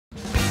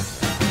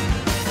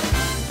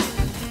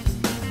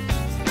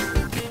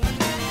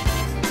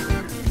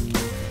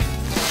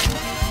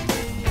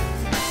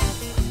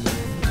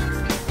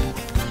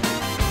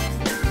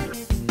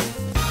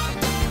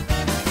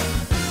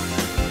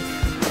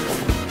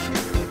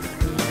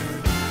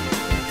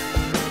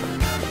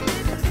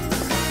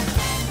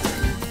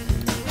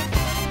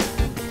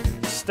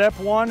Step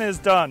one is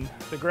done.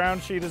 The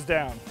ground sheet is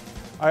down.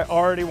 I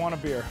already want a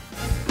beer.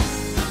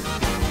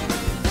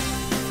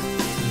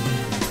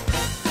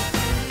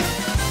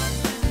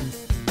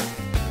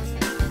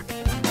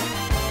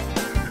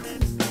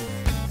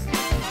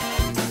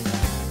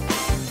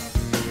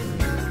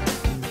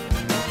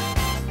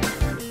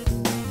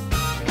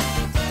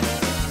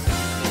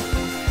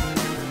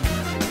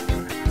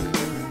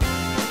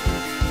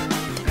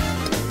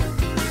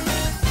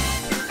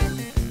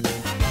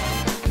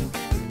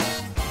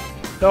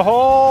 The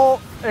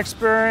whole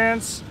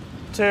experience,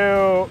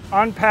 to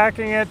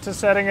unpacking it to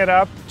setting it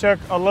up, took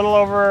a little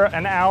over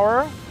an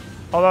hour,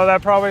 although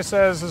that probably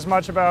says as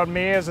much about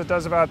me as it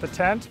does about the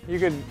tent. You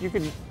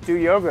could do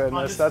yoga in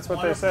this, that's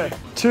what they say.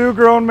 Two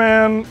grown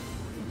men,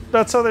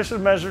 that's how they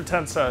should measure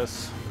tent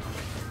size.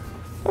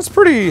 That's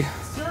pretty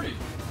sturdy.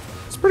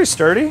 It's pretty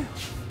sturdy.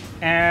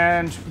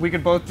 And we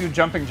could both do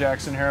jumping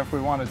jacks in here if we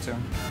wanted to.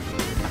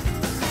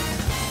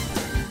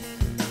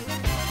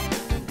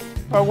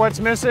 But what's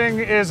missing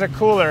is a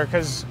cooler,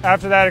 because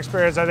after that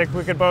experience, I think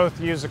we could both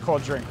use a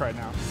cold drink right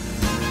now.